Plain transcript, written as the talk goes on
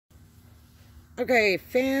Okay,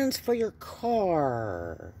 fans for your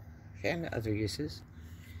car and other uses.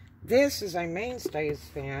 This is a Mainstays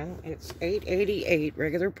fan. It's $8.88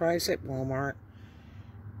 regular price at Walmart.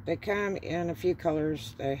 They come in a few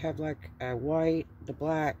colors. They have like a white, the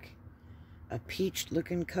black, a peach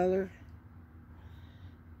looking color,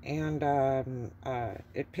 and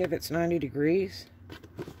it pivots 90 degrees.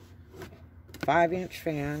 5-inch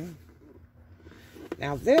fan.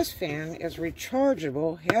 Now this fan is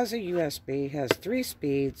rechargeable, has a USB, has 3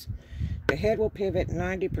 speeds. The head will pivot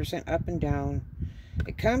 90% up and down.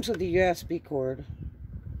 It comes with a USB cord.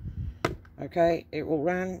 Okay, it will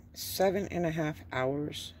run 7.5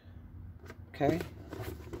 hours. Okay,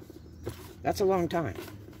 that's a long time.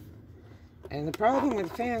 And the problem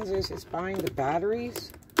with fans is buying the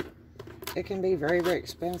batteries. It can be very, very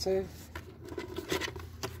expensive.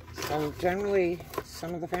 So generally,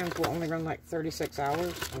 some of the fans will only run like 36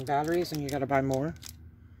 hours on batteries, and you got to buy more.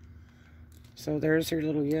 So there's your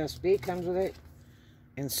little USB, comes with it.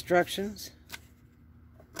 Instructions.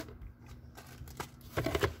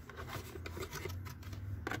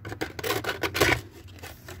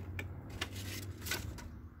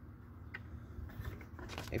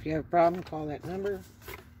 If you have a problem, call that number.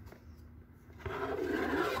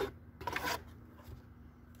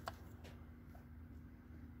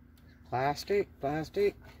 Plastic.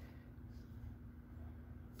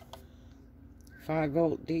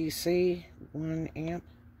 5-volt DC, 1 amp.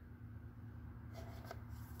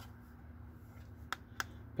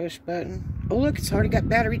 Push button. Oh look, it's already got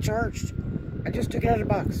battery charged. I just took it out of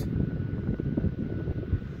the box.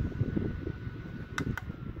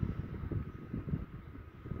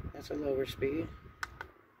 That's a lower speed.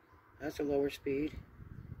 That's a lower speed.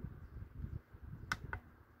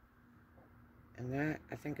 And that,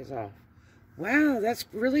 I think, is off. Wow, that's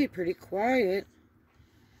really pretty quiet.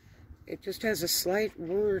 It just has a slight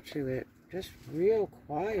roar to it. Just real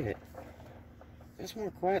quiet. That's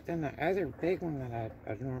more quiet than the other big one that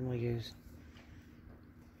I normally use.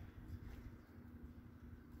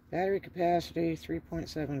 Battery capacity,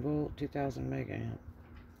 3.7 volt, 2000 mega amp.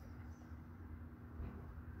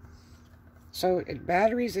 So,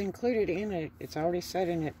 battery's included in it. It's already set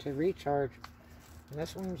in it to recharge. And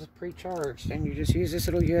this one's pre-charged, and you just use this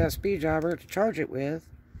little USB jobber to charge it with.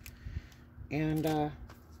 And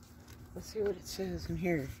let's see what it says in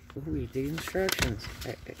here. Ooh, the instructions.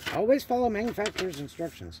 Always follow manufacturer's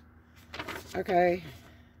instructions. Okay.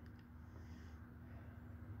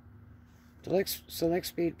 Select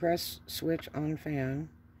speed, press switch on fan.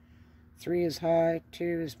 3 is high,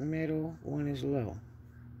 2 is middle, 1 is low.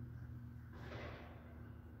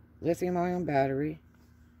 Lithium-ion battery.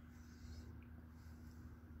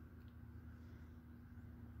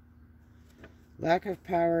 Lack of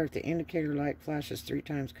power. If the indicator light flashes 3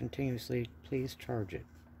 times continuously, please charge it.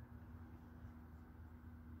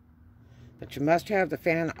 But you must have the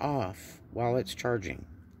fan off while it's charging.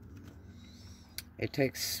 It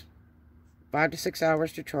takes 5 to 6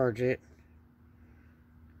 hours to charge it.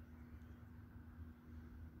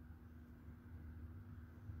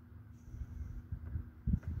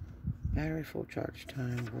 Battery full charge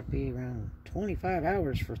time will be around 25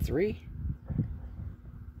 hours for 3.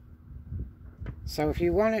 So if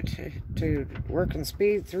you want it to work in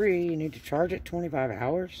speed 3, you need to charge it 25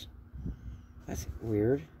 hours? That's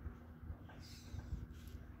weird.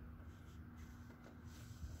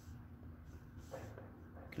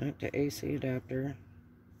 Connect to AC adapter.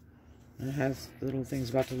 It has little things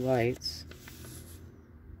about the lights.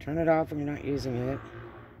 Turn it off when you're not using it.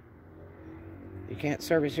 You can't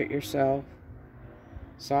service it yourself.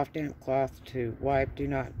 Soft damp cloth to wipe. Do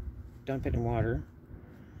not dump it in water.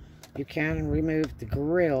 You can remove the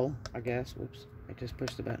grill, I guess. Whoops, I just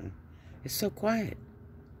pushed the button. It's so quiet.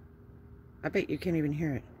 I bet you can't even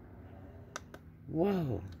hear it.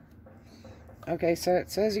 Whoa. Okay, so it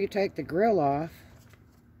says you take the grill off,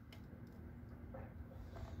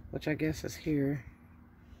 which I guess is here,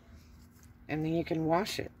 and then you can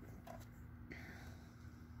wash it.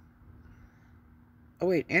 Oh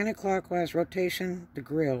wait, anti-clockwise rotation, the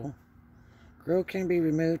grill. Grill can be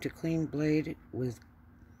removed to clean blade with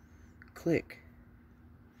click.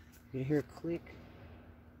 You hear click?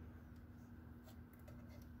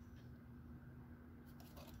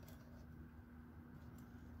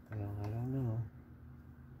 Well, I don't know.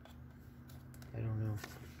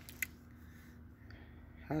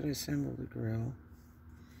 How to assemble the grill.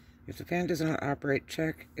 If the fan does not operate,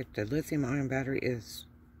 check if the lithium-ion battery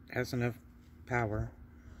has enough power.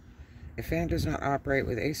 If fan does not operate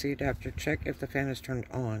with AC adapter, check if the fan is turned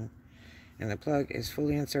on and the plug is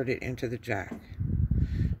fully inserted into the jack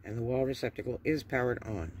and the wall receptacle is powered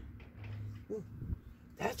on. Ooh,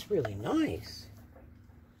 that's really nice.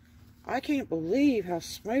 I can't believe how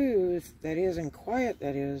smooth that is and quiet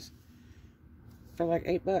that is for like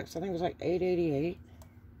 $8. I think it was like $8.88.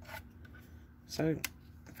 So,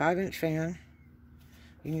 5-inch fan.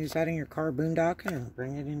 You can use that in your car boondocking and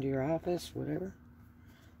bring it into your office, whatever.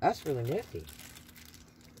 That's really nifty.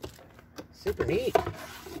 Super neat.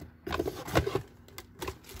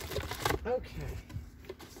 Okay.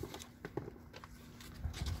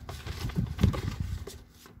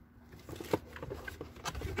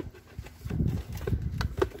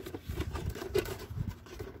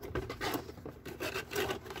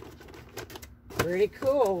 Pretty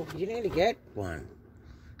cool. You need to get one.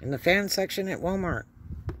 In the fan section at Walmart.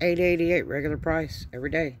 $8.88 regular price every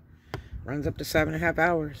day. Runs up to 7.5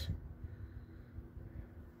 hours.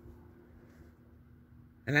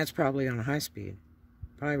 And that's probably on a high speed.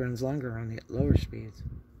 Probably runs longer on the lower speeds.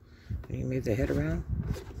 Can you move the head around?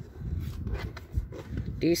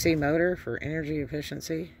 DC motor for energy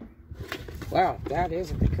efficiency. Wow, that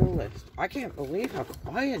isn't the coolest. I can't believe how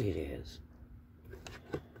quiet it is.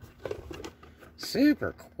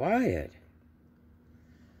 Super quiet.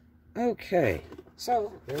 Okay,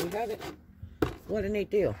 so there we have it. What a neat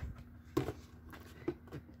deal.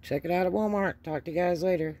 Check it out at Walmart. Talk to you guys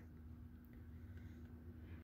later.